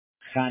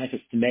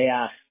Chanukah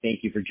Sameach.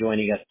 Thank you for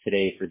joining us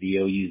today for the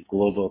OU's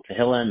Global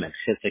Tehillim and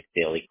Chizuk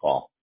Daily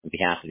Call. On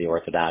behalf of the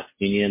Orthodox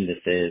Union, this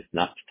is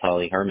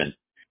Naftali Herman.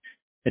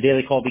 The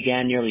Daily Call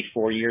began nearly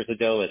 4 years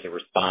ago as a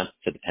response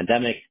to the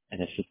pandemic and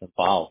has just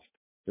evolved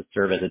to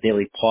serve as a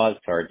daily pause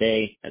to our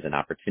day, as an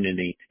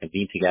opportunity to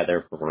convene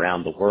together from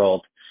around the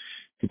world,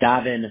 to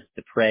daven,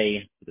 to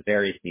pray for the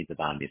various needs of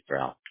Am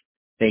Yisrael.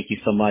 Thank you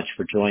so much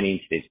for joining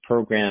today's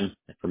program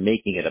and for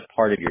making it a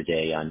part of your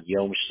day on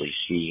Yom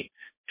Shlishi,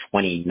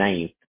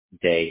 29th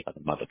day of the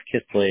month of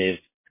Kislev,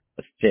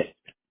 the 5th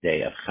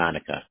day of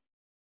Hanukkah.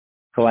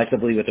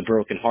 Collectively, with a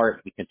broken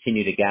heart, we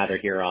continue to gather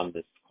here on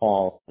this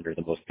call under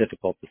the most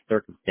difficult of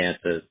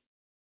circumstances.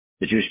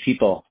 The Jewish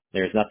people,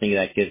 there is nothing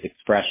that gives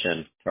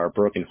expression to our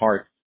broken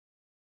hearts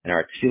and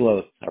our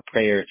tefillos, our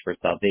prayers for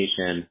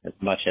salvation, as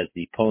much as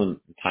the poem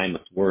and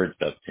timeless words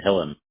of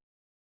Tehillim.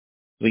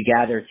 We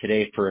gather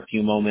today for a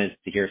few moments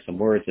to hear some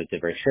words of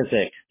Divrei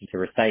Chizuk and to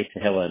recite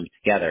Tehillim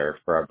together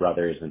for our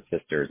brothers and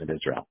sisters in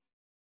Israel.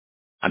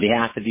 On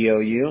behalf of the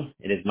OU,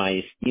 it is my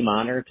esteemed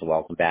honor to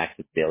welcome back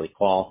to the Daily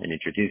Call and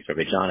introduce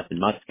Rabbi Jonathan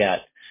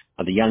Muskat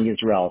of the Young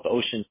Israel of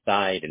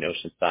Oceanside in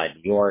Oceanside,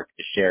 New York,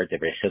 to share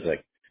Divrei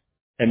Chizuk.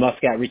 And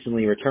Muskat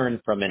recently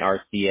returned from an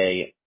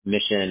RCA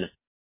mission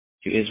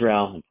to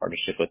Israel in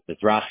partnership with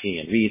Mizrahi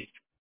and Reese.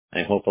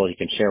 I'm hopeful he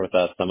can share with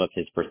us some of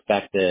his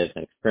perspectives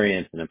and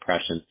experience and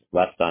impressions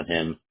left on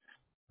him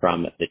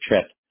from the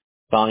trip.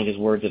 Following his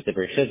words of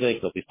Divrei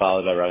Chizuk, will be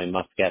followed by Rabbi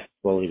Muskat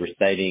slowly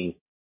reciting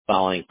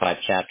following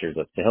 5 chapters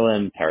of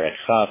Tehillim, Perek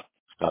Chaf,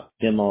 Chaf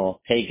Gimel,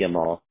 Pei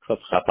Gimel, Kuf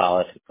Chaf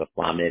Aleph, Kuf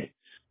Lamed.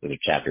 Those are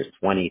chapters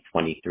 20,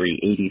 23,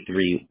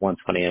 83,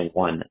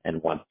 121,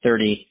 and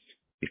 130.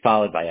 Be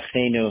followed by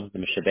Achenu, the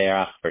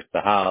Mishaberach for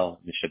Sahal,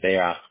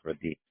 Mishaberach for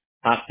the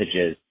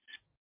hostages,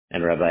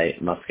 and Rabbi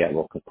Muskat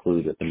will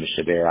conclude with the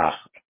Mishaberach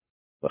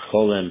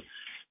L'cholim,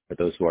 for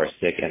those who are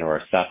sick and who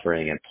are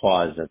suffering, and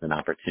pause as an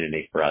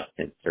opportunity for us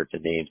to insert the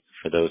names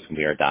for those whom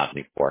we are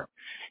davening for.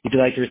 If you'd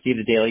like to receive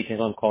the daily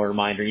Tehillim Call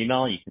reminder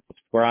email, you can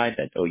subscribe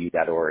at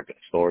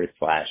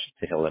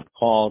ou.org/Tehillim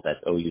Call. That's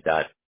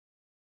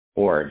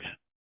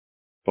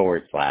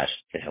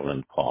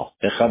ou.org/Tehillim Call.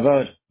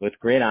 Bechavod, with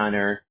great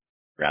honor,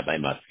 Rabbi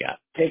Muskat.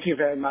 Thank you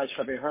very much,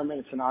 Rabbi Herman.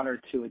 It's an honor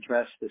to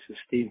address this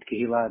esteemed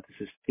Kehillah,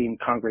 this esteemed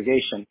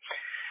congregation.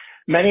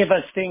 Many of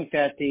us think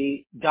that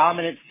the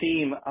dominant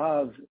theme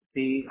of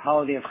the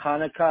holiday of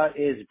Hanukkah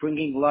is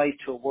bringing light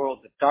to a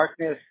world of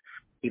darkness.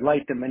 We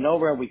light the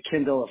menorah, we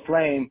kindle a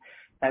flame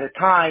at a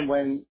time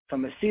when,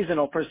 from a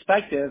seasonal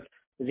perspective,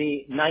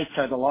 the nights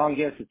are the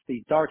longest. It's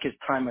the darkest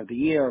time of the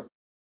year.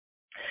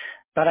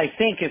 But I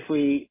think if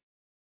we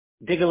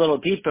dig a little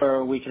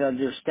deeper, we can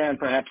understand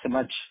perhaps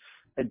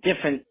a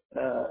different,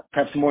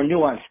 perhaps more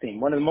nuanced theme.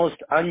 One of the most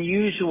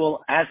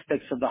unusual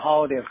aspects of the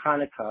holiday of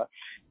Hanukkah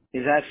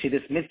is actually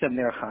this mitzvah of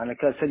Ner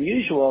Hanukkah. It's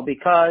unusual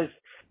because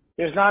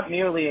there's not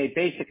merely a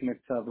basic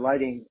mitzvah of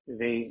lighting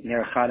the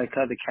Ner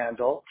Hanukkah, the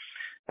candle,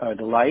 or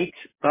the light,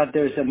 but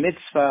there's a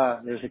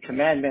mitzvah, there's a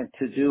commandment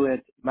to do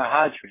it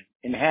mahadrin,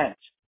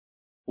 enhanced,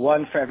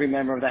 one for every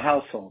member of the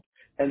household.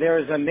 And there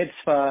is a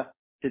mitzvah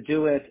to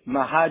do it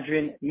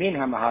mahadrin min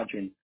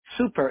ha-mahadrin,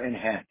 super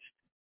enhanced.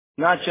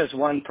 Not just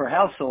one per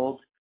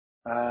household,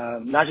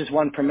 not just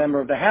one per member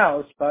of the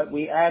house, but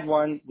we add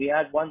one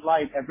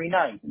light every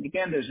night. And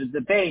again, there's a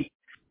debate.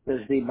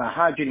 Does the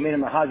mahadrin,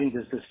 min ha-mahadrin,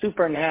 does the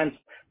super enhanced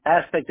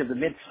aspect of the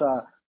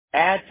mitzvah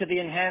add to the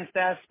enhanced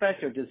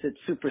aspect, or does it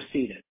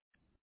supersede it?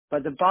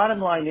 But the bottom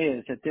line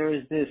is that there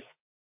is this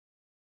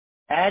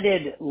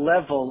added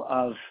level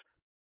of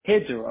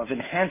hiddur, of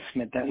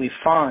enhancement that we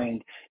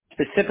find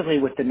specifically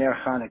with the Ner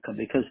Hanukkah,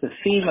 because the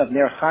theme of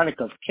Ner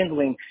Hanukkah, of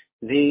kindling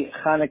the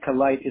Hanukkah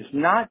light, is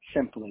not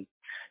simply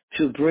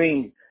to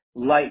bring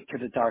light to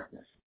the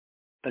darkness,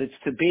 but it's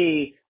to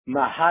be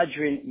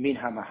mahadrin min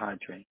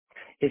ha-mahadrin.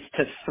 It's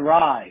to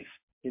thrive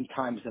in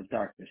times of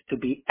darkness, to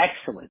be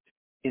excellent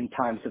in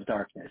times of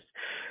darkness.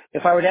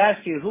 If I were to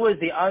ask you, who is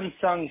the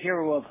unsung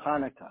hero of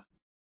Hanukkah?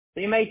 So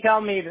you may tell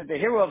me that the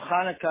hero of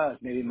Hanukkah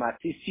is maybe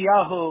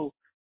Matisyahu,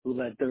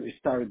 who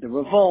started the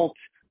revolt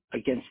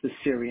against the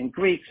Syrian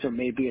Greeks, or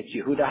maybe it's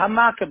Yehuda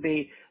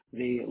HaMaccabee,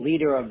 the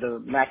leader of the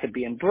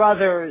Maccabean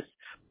brothers.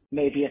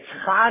 Maybe it's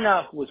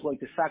Chana, who was willing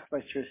to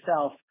sacrifice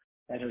herself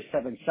and her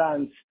 7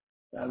 sons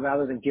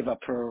rather than give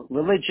up her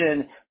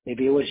religion.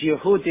 Maybe it was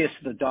Yehudis,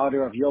 the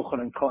daughter of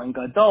Yochanan Kohen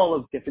Gadol,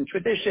 of different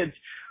traditions,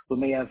 who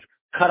may have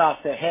cut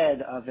off the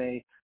head of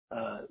a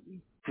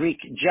Greek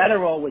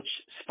general, which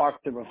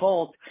sparked the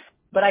revolt.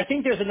 But I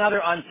think there's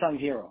another unsung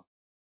hero.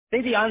 I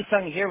think the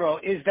unsung hero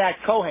is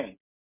that Kohen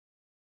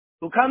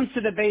who comes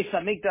to the Beis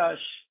Hamikdash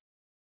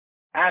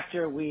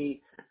after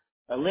we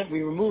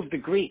removed the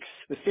Greeks,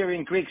 the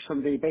Syrian Greeks,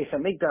 from the Beis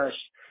Hamikdash,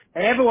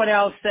 and everyone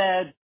else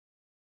said,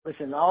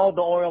 listen, all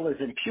the oil is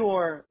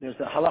impure. There's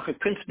a halachic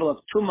principle of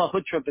Tuma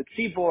Hutra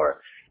B'tzibur,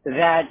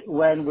 that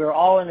when we're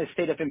all in a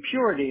state of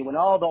impurity, when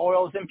all the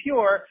oil is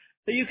impure,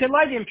 so you can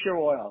light impure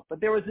oil. But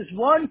there was this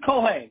one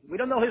Kohen, we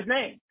don't know his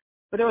name,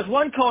 but there was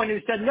one Kohen who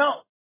said,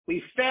 no,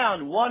 we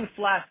found one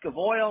flask of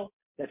oil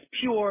that's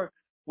pure.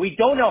 We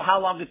don't know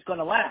how long it's going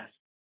to last.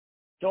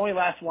 It only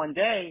lasts one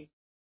day,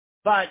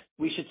 but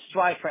we should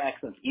strive for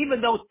excellence.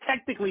 Even though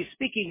technically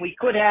speaking, we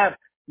could have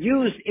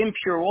used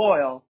impure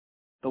oil,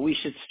 but we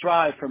should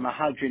strive for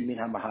mahadrin min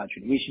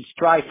ha-mahadrin. We should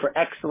strive for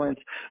excellence.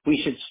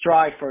 We should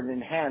strive for an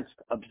enhanced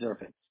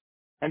observance.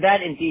 And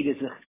that indeed is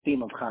the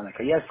theme of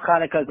Hanukkah. Yes,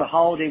 Hanukkah is the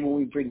holiday when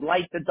we bring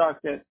light to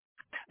darkness,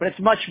 but it's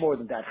much more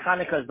than that.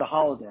 Hanukkah is the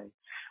holiday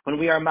when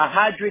we are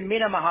mahadrin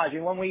min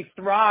ha-mahadrin, when we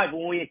thrive,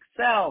 when we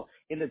excel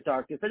in the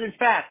darkness. And in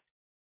fact,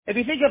 if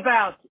you think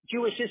about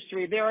Jewish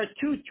history, there are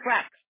two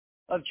tracks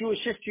of Jewish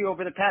history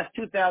over the past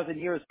 2,000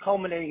 years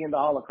culminating in the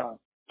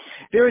Holocaust.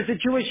 There is a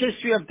Jewish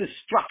history of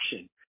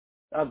destruction,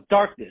 of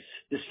darkness,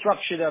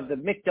 destruction of the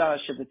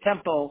Mikdash, of the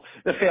temple,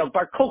 the failed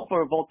Bar Kokhba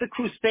revolt, the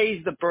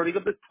Crusades, the burning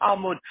of the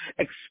Talmud,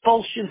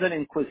 expulsions and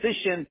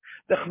inquisitions,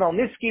 the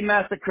Khmelnytsky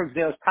massacre,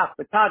 Zeus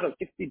Tachbetaga,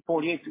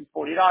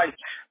 1648-49,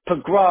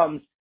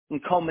 pogroms,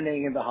 and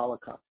culminating in the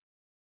Holocaust.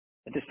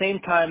 At the same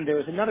time, there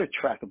is another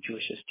track of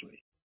Jewish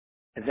history,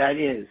 and that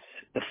is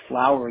the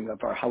flowering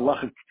of our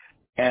halachic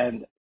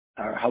and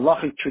our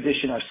halachic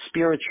tradition, our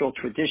spiritual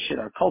tradition,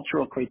 our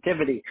cultural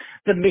creativity,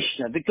 the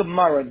Mishnah, the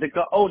Gemara, the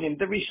Gaonim,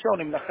 the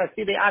Rishonim, the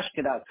Chasidei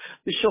Ashkenaz,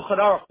 the Shulchan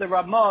Aruch, the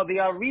Ramah, the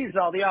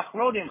Arizal, the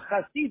Achronim,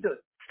 Chasidus,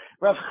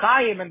 Rav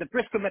Chaim, and the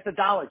Brisker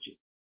methodology.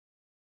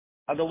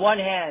 On the one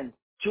hand,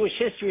 Jewish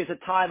history is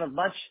a time of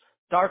much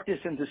darkness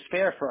and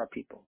despair for our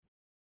people.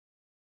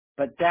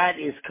 But that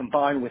is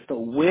combined with the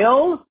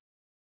will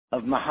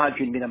of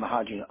Mahadrin Mina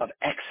Mahadrin, of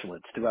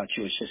excellence throughout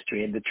Jewish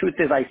history. And the truth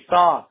is, I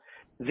saw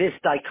this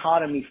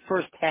dichotomy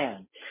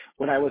firsthand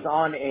when I was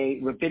on a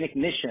rabbinic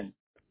mission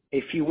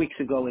a few weeks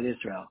ago in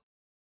Israel.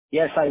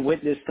 Yes, I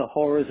witnessed the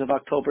horrors of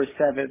October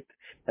 7th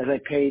as I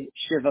paid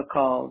Shiva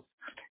calls,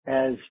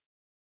 as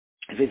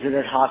I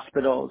visited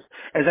hospitals,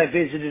 as I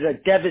visited a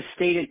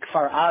devastated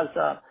Kfar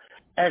Aza,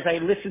 as I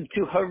listened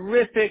to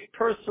horrific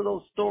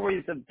personal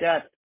stories of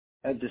death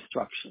and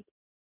destruction.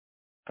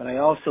 But I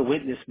also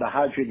witnessed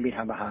Mahadrin min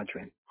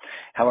ha-Mahadrin,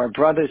 how our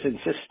brothers and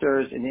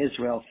sisters in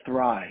Israel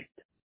thrived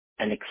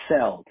and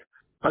excelled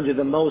under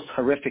the most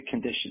horrific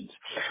conditions.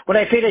 When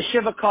I paid a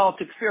Shiva call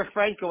to Kfir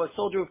Franco, a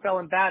soldier who fell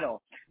in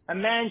battle, a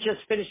man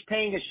just finished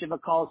paying a Shiva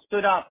call,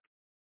 stood up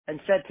and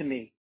said to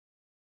me,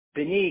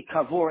 Bini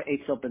kavur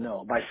etzel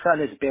beno, my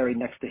son is buried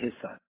next to his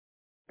son.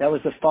 That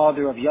was the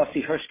father of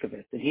Yossi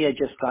Hershkovitz, and he had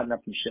just gotten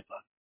up from Shiva.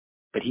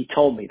 But he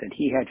told me that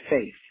he had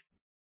faith,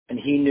 and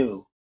he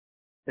knew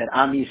that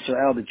Am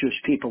Yisrael, the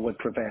Jewish people, would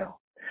prevail.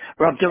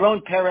 Rav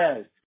Doron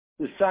Perez,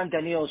 whose son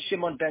Daniel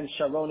Shimon ben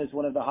Sharon is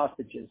one of the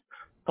hostages,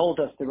 told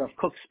us that Rav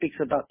Kook speaks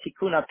about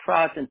Tikkun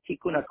HaPrat and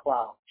Tikkun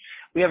HaKlal.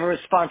 We have a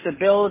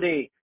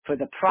responsibility for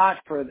the Prat,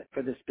 for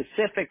the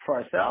specific,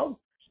 for ourselves.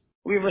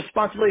 We have a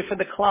responsibility for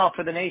the Klal,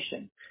 for the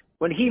nation.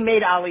 When he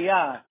made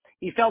Aliyah,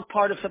 he felt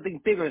part of something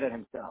bigger than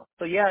himself.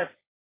 So yes,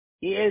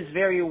 he is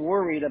very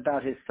worried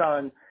about his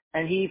son,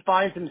 and he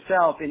finds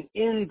himself in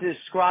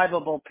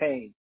indescribable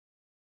pain.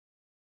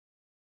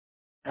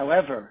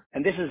 However,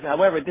 this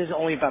is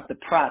only about the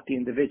Prat, the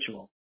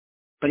individual.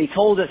 But he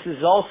told us this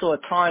is also a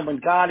time when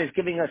God is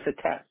giving us a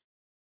test.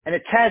 And a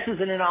test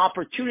is an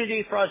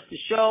opportunity for us to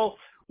show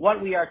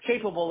what we are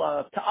capable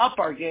of, to up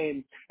our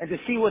game, and to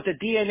see what the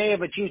DNA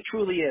of a Jew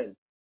truly is.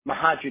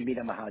 Mahadrin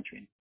mina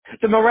Mahadrin.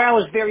 The morale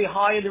is very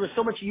high, and there is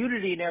so much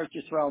unity in Eretz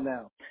Yisrael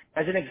now.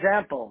 As an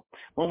example,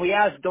 when we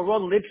asked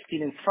Doron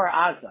Lipstein in Kfar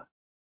Aza,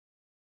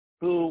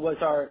 who was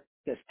our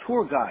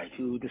tour guide,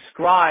 who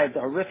described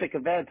the horrific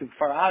event in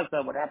Kfar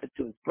Aza, what happened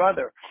to his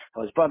brother,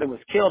 how his brother was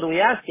killed, and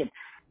we asked him,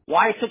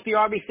 why it took the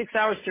army 6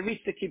 hours to reach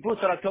the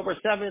kibbutz on October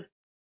 7th?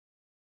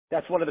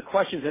 That's one of the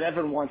questions that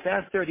everyone wants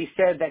answered. He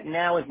said that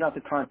now is not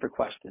the time for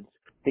questions.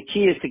 The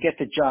key is to get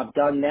the job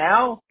done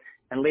now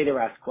and later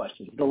ask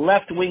questions. The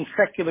left-wing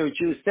secular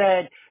Jews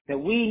said that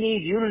we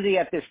need unity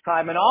at this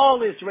time, and all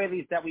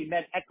Israelis that we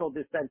met echoed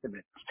this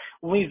sentiment.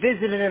 When we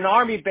visited an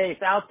army base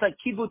outside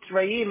Kibbutz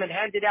Re'im and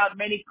handed out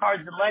many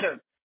cards and letters,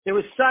 there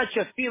was such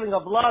a feeling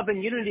of love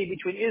and unity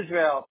between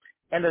Israel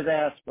and the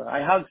diaspora.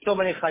 I hugged so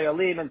many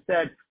chayalim and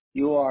said,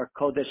 you are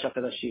Kodesh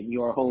HaKodashim.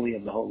 You are holy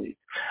of the holies.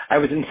 I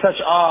was in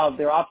such awe of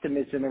their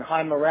optimism and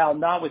high morale,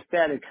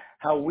 notwithstanding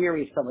how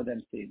weary some of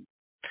them seemed.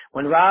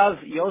 When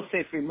Rav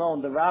Yosef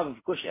Rimon, the Rav of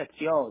Gush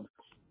Etzion,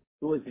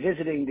 who was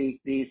visiting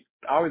the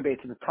army base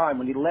at the time,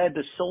 when he led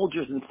the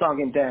soldiers in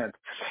song and dance,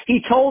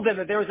 he told them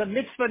that there was a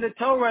mitzvah in the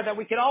Torah that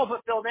we can all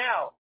fulfill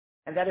now,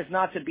 and that is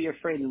not to be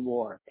afraid in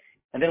war.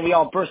 And then we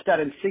all burst out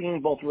in singing,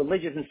 both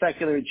religious and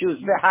secular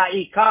Jews,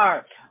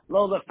 V'ha'ikar,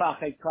 lo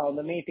lefachei kal.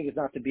 The main thing is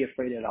not to be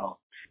afraid at all.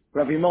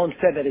 Rabbi Rimon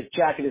said that his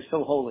jacket is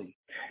so holy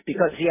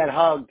because he had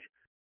hugged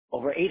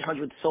over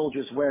 800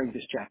 soldiers wearing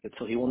this jacket,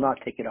 so he will not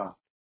take it off.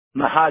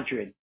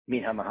 Mahadrin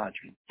min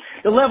ha-Mahadrin.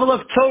 The level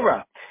of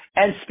Torah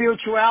and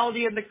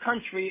spirituality in the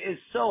country is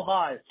so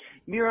high.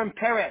 Miriam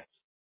Peretz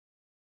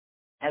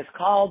has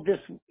called this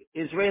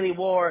Israeli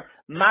war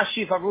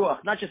Mashiv HaRuach,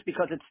 not just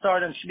because it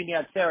started on Shmini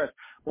Atzeres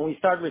when we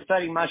started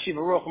reciting Mashiv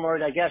HaRuach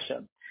Mored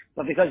HaGeshem,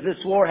 but because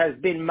this war has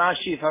been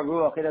Mashiv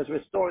HaRuach. It has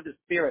restored the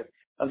spirit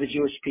of the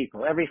Jewish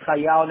people. Every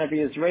Chayal and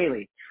every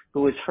Israeli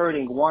who is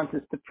hurting wants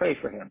us to pray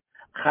for him.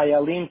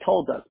 Chayalim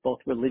told us, both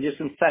religious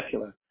and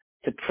secular,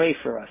 to pray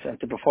for us and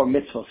to perform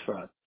mitzvahs for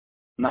us.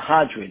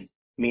 Mahadrin,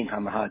 Min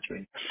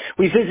HaMahadrin.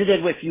 We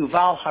visited with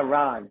Yuval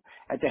Haran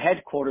at the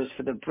headquarters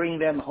for the Bring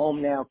Them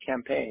Home Now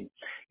campaign.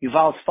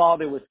 Yuval's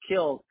father was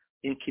killed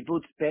in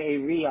Kibbutz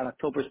Be'eri on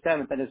October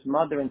 7th, and his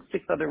mother and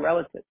 6 other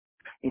relatives,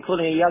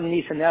 including a young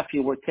niece and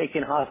nephew, were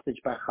taken hostage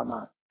by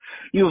Hamas.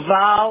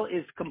 Yuval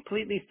is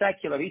completely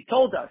secular. He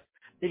told us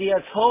that he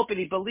has hope and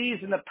he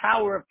believes in the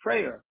power of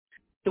prayer.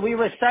 So we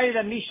recited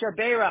a Misha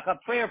Beirach, a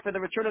prayer for the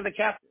return of the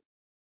captives.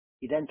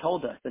 He then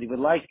told us that he would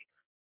like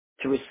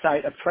to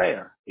recite a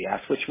prayer. We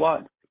asked which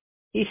one.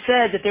 He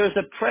said that there is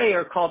a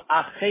prayer called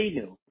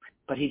Achenu,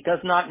 but he does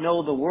not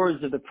know the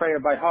words of the prayer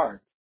by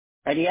heart.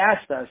 And he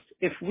asked us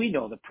if we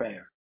know the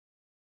prayer.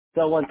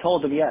 Someone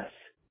told him yes.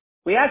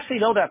 We actually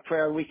know that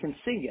prayer and we can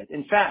sing it.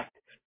 In fact,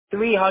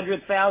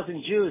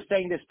 300,000 Jews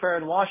sang this prayer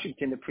in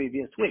Washington the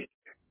previous week,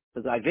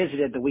 because I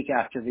visited the week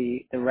after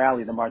the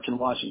rally, the march in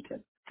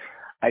Washington.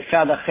 I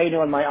found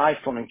Achenu on my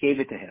iPhone and gave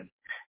it to him,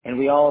 and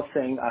we all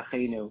sang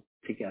Achenu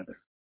together.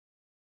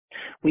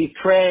 We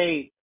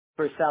pray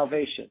for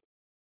salvation.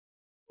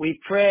 We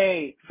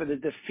pray for the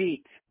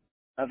defeat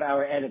of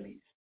our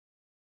enemies.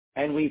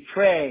 And we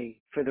pray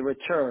for the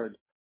return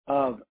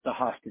of the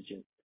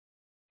hostages.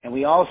 And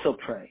we also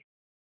pray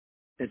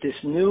that this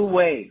new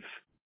wave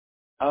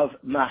of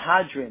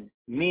Mahadrin,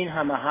 Min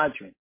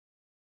HaMahadrin,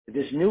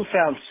 this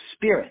newfound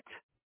spirit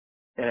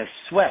that has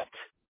swept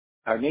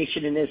our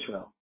nation in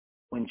Israel,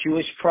 when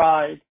Jewish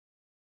pride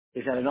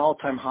is at an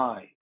all-time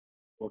high,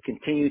 will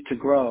continue to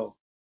grow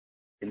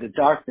in the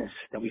darkness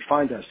that we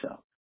find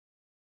ourselves.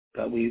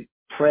 But we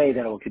pray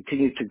that it will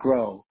continue to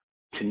grow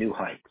to new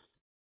heights.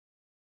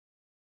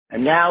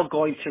 I'm now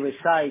going to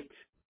recite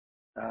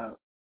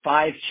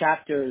 5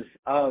 chapters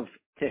of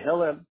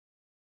Tehillim,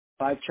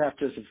 5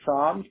 chapters of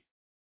Psalms,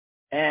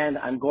 and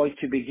I'm going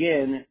to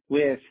begin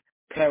with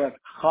Perek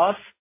Chaf,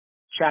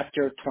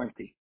 chapter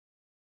 20.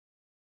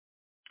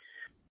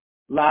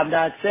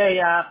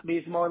 Lamnatseach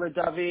Mizmor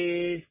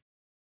LeDavid,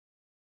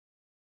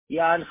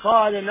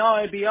 Yancha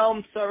Adonai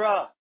B'yom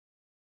Tzara,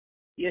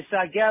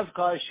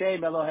 Yisagevcha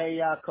Hashem Elohei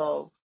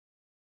Yaakov,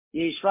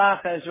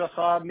 Yishlach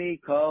Ezracha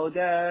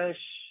Mikodesh,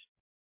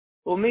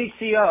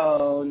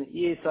 Umitzion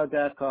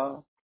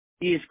Yisadecha,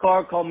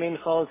 Yizkor Kol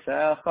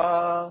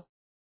Minchosecha,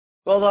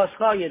 V'loscha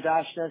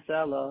Yedashnes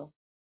Ela,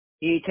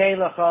 Yitein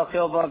Lecha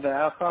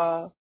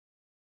Chilvavecha,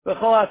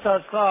 V'chol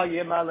Atzazcha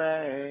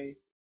Yimalei,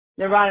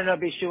 Nirana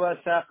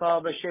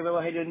B'shuasecha, B'shem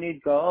Eloheinu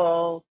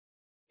Nidgol,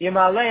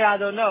 Yimalei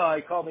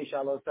Adonai Kol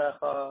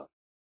Mishalosecha,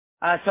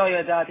 Ato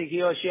Yadati Ki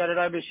Yoshi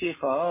Adonai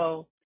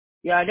B'shicho,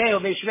 Yaneu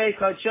Mishvei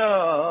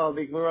Kodsho,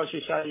 B'gvuro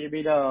Shishar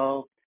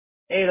Yimino,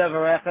 Eila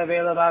V'recha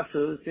V'eila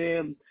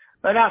V'afsusim,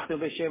 V'nachnu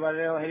B'shem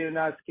Eloheinu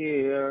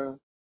Naskir,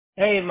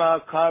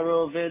 Hema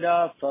Karu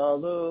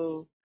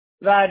V'nafalu,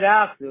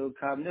 V'anachnu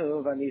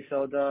Kamnu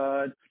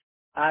V'nisodad,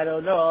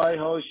 Adonai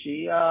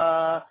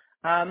Hoshia,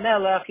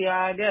 HaMelech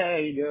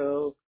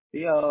Yaneinu,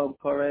 V'yom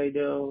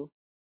Koreinu.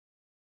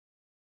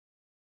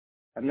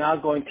 I'm now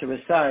going to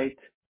recite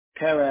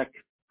Perek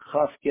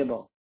Chaf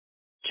Gimel,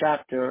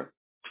 chapter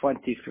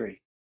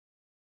 23.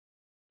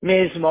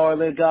 Mizmor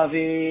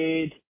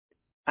LeDavid,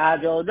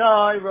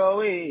 Adonai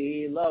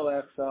Roi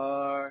Lo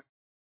Echsar,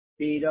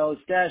 Bidos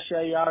Deshe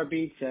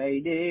Yarbi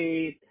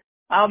Tzedi,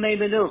 Al Mei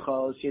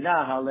Menuchos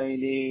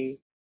Yinahaleni,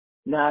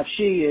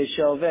 Nafshi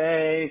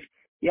Yishovev,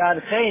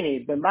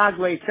 Yadcheni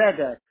B'magwei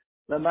Tzedek,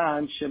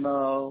 L'man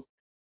Shemo,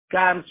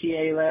 Gam Ki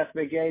Elech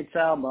B'gei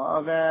Tzal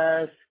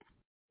Ma'aves,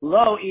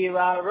 Lo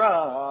ira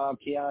ra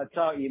ki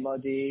ata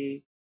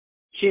imadi,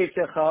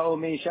 shiftecha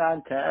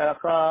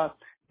umishantecha,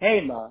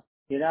 hema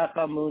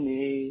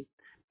yirachamuni,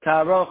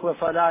 taroch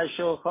v'fadai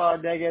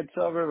shulcha neged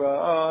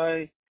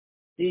soveroi,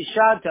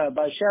 dishanta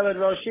b'shevet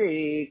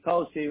roshi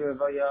kosi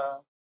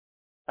revaya,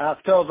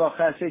 aftov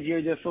v'chesed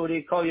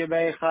yudefuni kol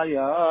yemei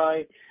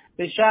chayai,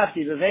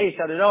 v'shafti b'veis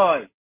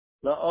Adonai,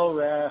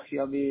 la'orech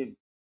yamim.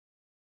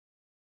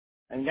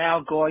 I'm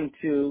now going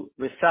to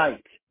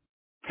recite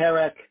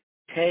Perek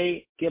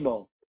Hey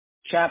Gimel,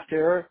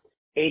 chapter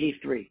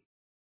 83.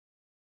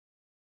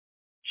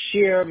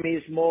 Shir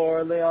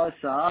Mizmor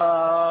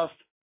Le'asaf,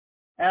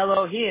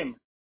 Elohim,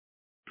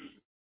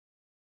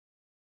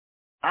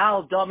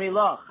 Al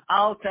Domilach,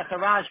 Al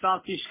Techarash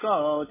Val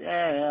Tishkot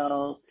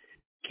El,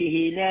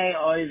 Ki Hine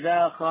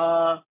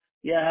Oivecha,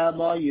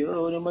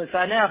 Yehamoyun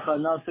U'Mefanecha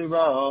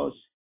Nasuros,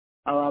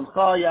 Al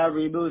Amcha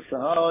Yaribu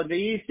Sahod,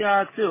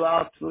 V'Yisyatsu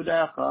Al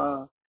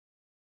Tfudecha,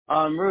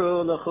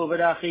 Amru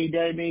lechuvedachi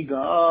de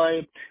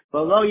migoy,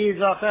 v'lo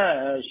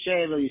yizacher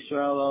shelo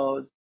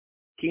Yisraelod,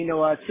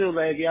 kino atzu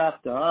lev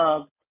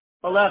yachtav,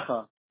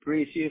 alecha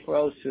bris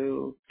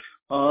yifrosu,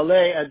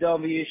 ale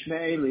adom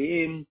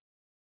v'yishmeelim,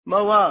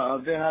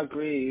 Moav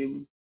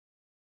v'hagrim,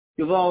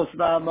 Yuvos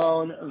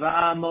v'amon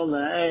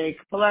v'amolek,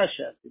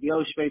 Peleshet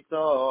v'yoshvei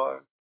tzor,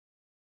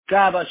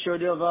 Gab asher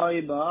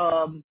dilvoi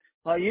bam,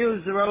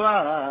 hayuz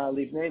roa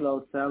livnei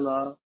lo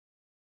tzela,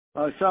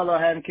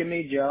 Arsalahem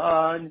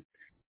kemijan,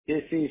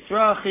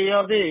 Yisrachi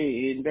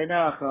Yodin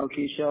Benachal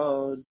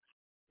Kishon,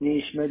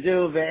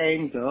 Nishmadu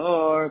ve'ein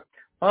dor,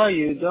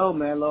 Hayu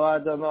dome lo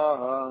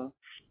adama.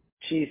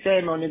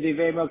 Shisei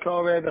monidivei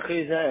makore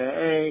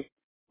b'chizei,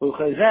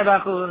 Uchezeh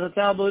b'achul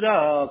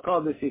talbuda,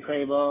 Kol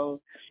b'sichebo.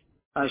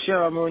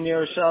 Asher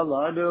amunir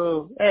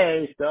shaladu,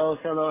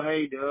 Eistos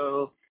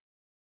Eloheidu.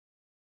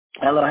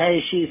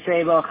 Elohei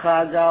shisei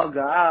b'chad gal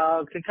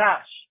gal,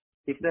 Kikash,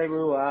 Tifnei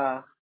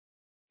ruach.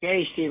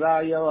 Keshti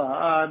val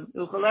yoad,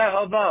 Uchaleh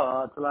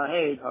haba,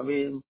 Tlahei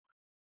havim.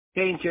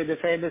 Paint your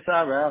defense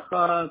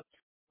arecha,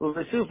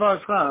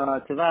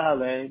 Uvesufascha,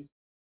 Tvale.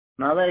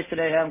 Malay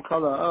Sedehem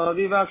Kola,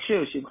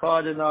 Vivakshu,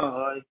 Shimcha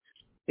Denoi.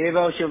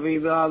 Evo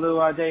Shavivalu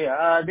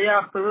Adea,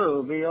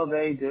 Diachtaru,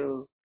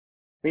 Viovedu.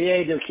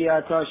 Viedu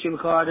Kiata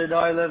Shimcha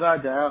Denoi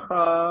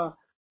Levadecha.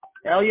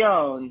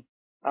 Elyon,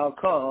 Al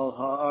Kol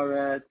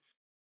Haaretz.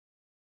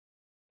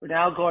 We're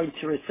now going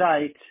to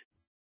recite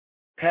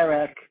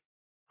Perek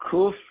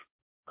Kuf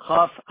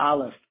Chaf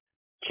Aleph,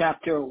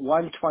 chapter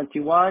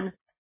 121,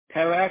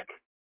 Perek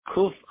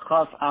Kuf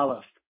Chaf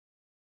Aleph.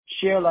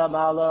 Shir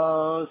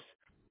Lamalos,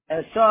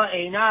 Esa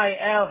Einai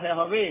El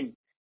Heharim,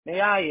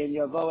 Me'ayin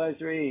Yavo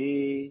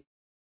Ezri,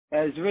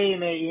 Ezri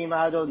Me'im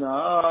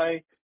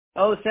Adonai,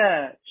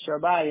 Oseh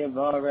Shabayim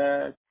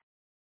Varet,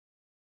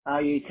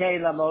 Al Yitei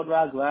Lamod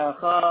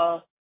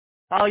Raglecha,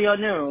 Al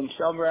Yonum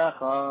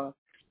Shomrecha,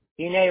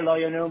 Hine Lo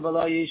Yonum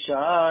V'Lo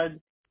Yishad,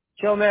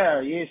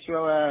 Shomer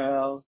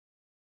Yisrael,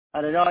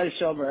 Adonai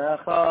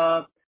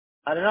Shomrecha,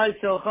 Adonai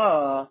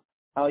Silcha,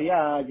 Al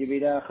Yad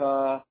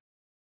Yividecha,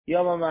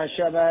 Yom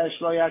HaShemesh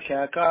Lo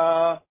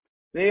Yakeka,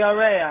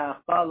 V'yareach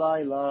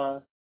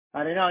Balayla,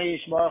 Adonai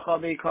Yishmorcha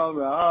Mikol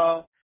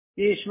Ra,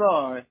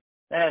 Yishmor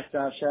Es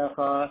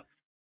Nafshecha,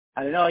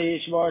 Adonai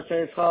Yishmor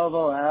Seischa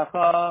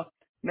V'Oecha,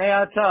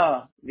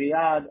 Me'ata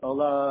V'yad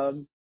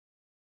Olam.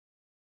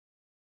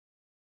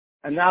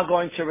 I'm now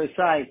going to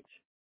recite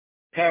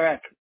Perek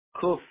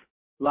Kuf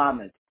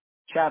Lamed,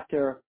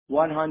 chapter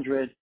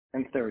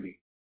 130.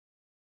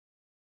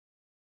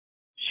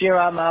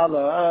 Shira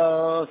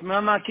Malos,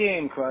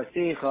 Mamakim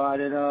Krasicha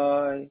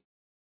Adonai.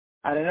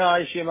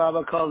 Adonai Shema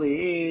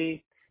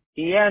B'Koli,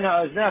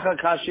 Yena Oznecha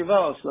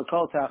Kashivos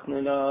L'Kol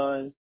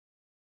Tachnunoi.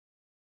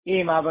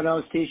 Im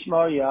Avanos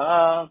Tishmor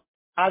Ya,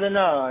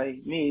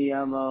 Adonai Mi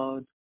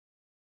Yamod.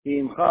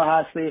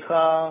 Imcha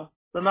Haslicha,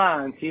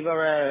 L'man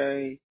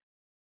Tivarei.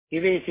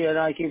 Hivisi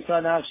Adonai Kimsa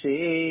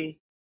Nafshi,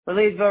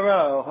 V'lid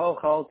Varo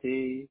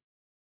Hocholti.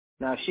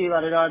 Nafshi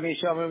Adonai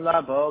Mishomrim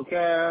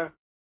Laboker,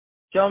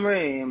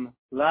 Shomrim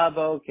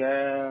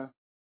Laboker.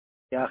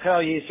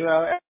 Yachel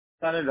Yisrael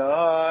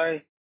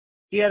Adonai.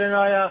 Ki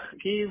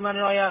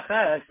Mananoyach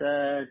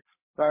Chesed,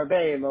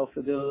 Barbei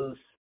Mofedus,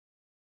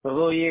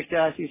 V'hu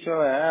Yiftas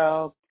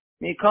Yisrael,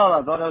 Mikol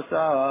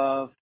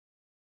Avodosav,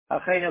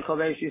 Achenu Kol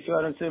Beis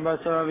Yisrael and Tzim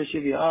Basar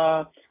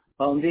V'Shivya,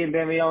 V'omdim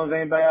Ben Miyom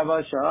Vein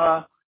Bayavo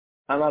Shah,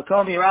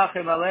 Hamakom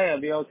Yirachim Aleim,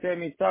 V'yotzei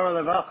Mitzara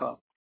Levacha,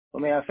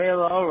 V'me'afei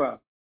La'ora,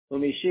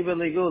 V'mishiva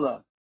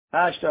Ligula,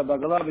 Hashta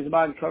B'galav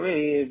Izman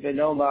Kariv,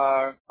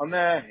 V'nomar,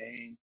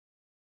 Amen.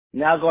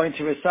 Now going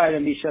to recite a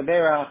Misha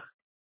Berach,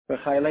 for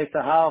Chaylei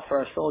Tzahal, for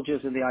our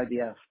soldiers in the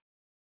IDF.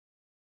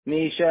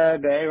 Misha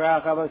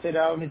Be'erach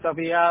Avoseda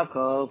Mitzavi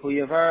Yaakov, Hu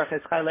Yavarach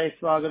Es Chaylei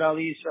Tzahal Gadol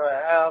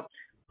Yisrael,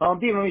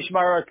 Ha'omdim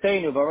Mishmar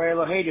Arteinu, V'arei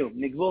Eloheinu,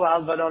 Nigvul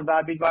Al Vadon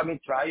V'Abid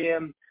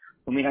V'Mitzrayim,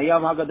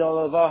 U'minayam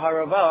HaGadol Avo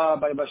Harava,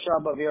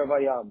 B'Yabasham B'Avir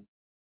V'Yam.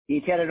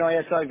 Yiten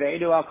Adonai Yisrael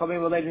V'Eidu Al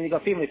Komim V'Lev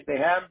Nigafim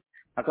L'Spehem,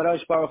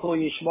 HaKadosh Baruch Hu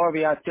Yishmor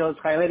V'Yatil Es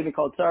Chaylei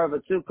Mikol Tzar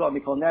V'Tzukah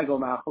Mikol Nego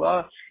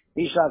Ma'achla,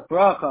 Yishlach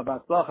Bracha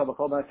B'Atzlacha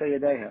B'Chol Ma'aseh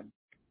Yedehem.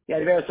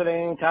 Yadver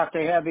Solein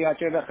Tachtehem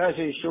V'Yatir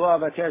V'Chesed Yeshua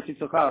V'Ater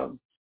Tzitzucham.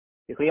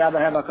 Yichuyah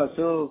B'Hem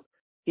HaKasuv,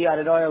 Ki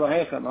Adonai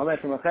Elohechem,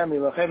 Alechem Lachem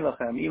Yilachem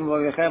Lachem, Im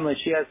V'Yechem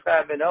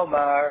L'Shiaschem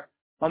V'Nomar,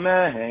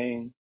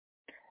 Amen.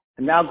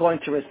 I'm now going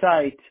to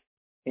recite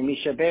in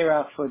Misha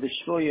Berach for the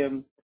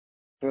Shvuyim,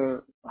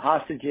 for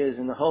hostages,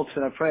 and the hopes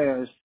and our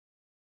prayers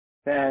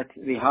that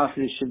the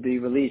hostages should be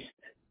released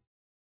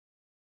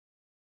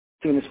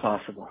as soon as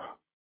possible.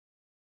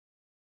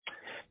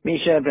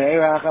 Misha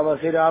Be'erach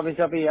Avosid Avin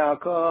Safi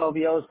Yaakov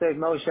Yosef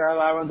Moshe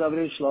Aaron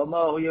David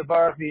Shlomo Hu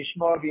Yavarach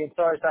V'Yishmor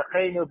V'Yitzar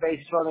Tachenu Beis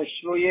Yisrael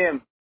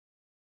Shvuyim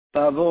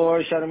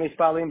Bavur Shalom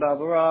Mispalim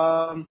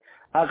Bavuram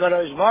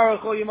HaKadosh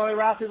Baruch Hu Yimor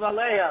Rachiv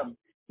Aleim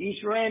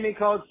Yishrei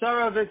Mikol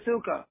Tzara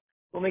V'Tzukah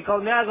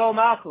U'Mikol Nego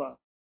Machla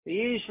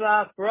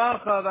V'Yishlach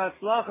Bracha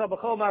V'Atzlacha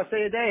B'Chol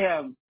Ma'aseh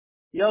Yedehem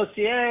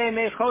Yosiei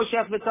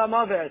Mechoshech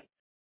V'Tamavet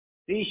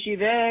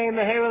V'Yishivei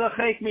Meher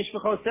L'Chek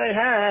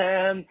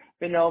Mishpachosehem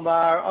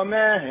V'Nomar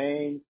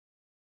Amen.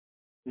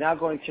 Now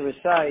going to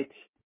recite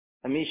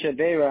Amisha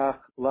Beirach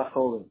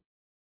L'Cholim.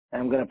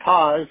 And I'm going to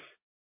pause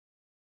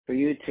for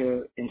you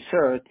to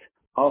insert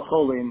all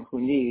Cholim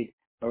who need,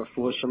 or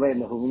for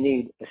Shalem who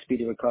need a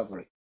speedy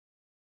recovery.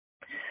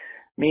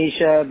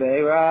 Misha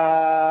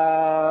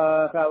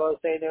Beirach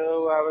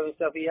Avoseinu Aaron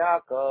Safi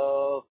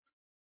Yaakov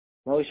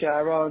Moshe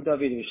Aaron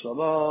David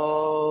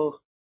Shlomo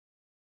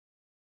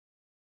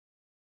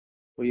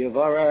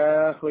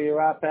U'Yavarach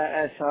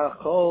U'Yirapeh Es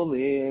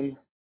HaCholim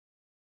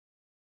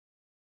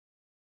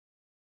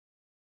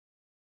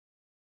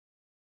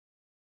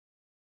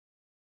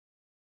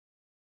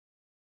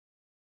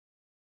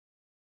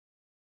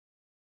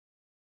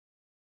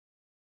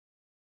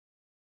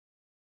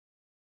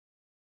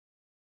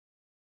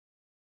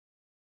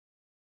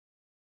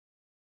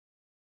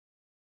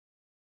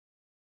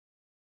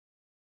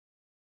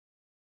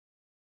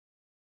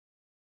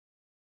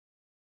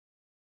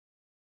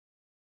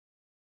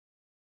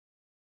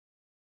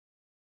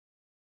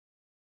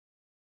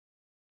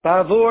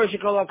Bavur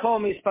shekol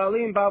hakom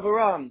mispalim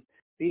bavuram.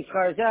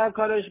 V'yischar zeh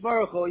HaKadosh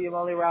Baruch Hu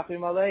yimali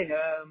rachim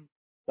aleihem.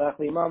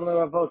 L'achli mam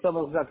le'ravosam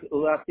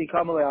u'lachti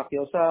kam le'ach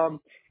yosam.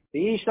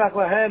 V'yishlach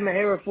lahem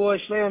meher refuah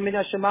shleim min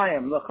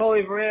hashamayim.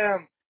 L'chol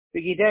ivreim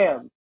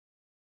v'gideim.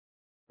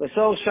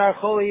 L'sol shar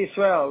choli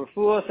Yisrael.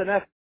 Refuah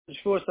sanef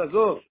refuah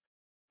saguf.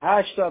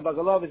 Hashta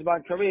bagalov is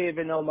ban kariv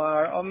and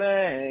omar.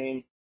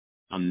 Amen.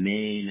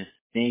 Amen.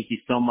 Thank you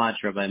so much,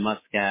 Rabbi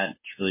Muskat.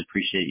 Really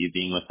appreciate you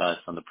being with us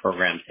on the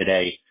program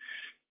today.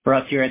 For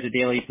us here at the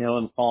Daily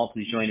Tehillim Call,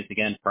 please join us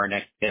again for our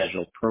next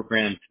scheduled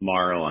program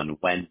tomorrow on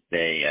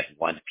Wednesday at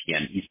 1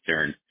 p.m.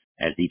 Eastern.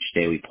 As each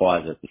day we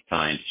pause at this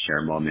time to share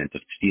a moment of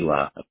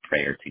tefillah, of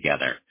prayer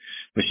together.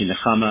 Wishing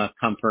nechama,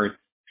 comfort,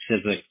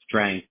 chizuk,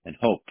 strength, and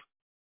hope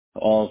to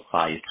all of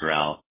Klal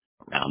Yisrael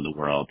around the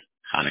world.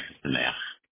 Hanukkah Sameach.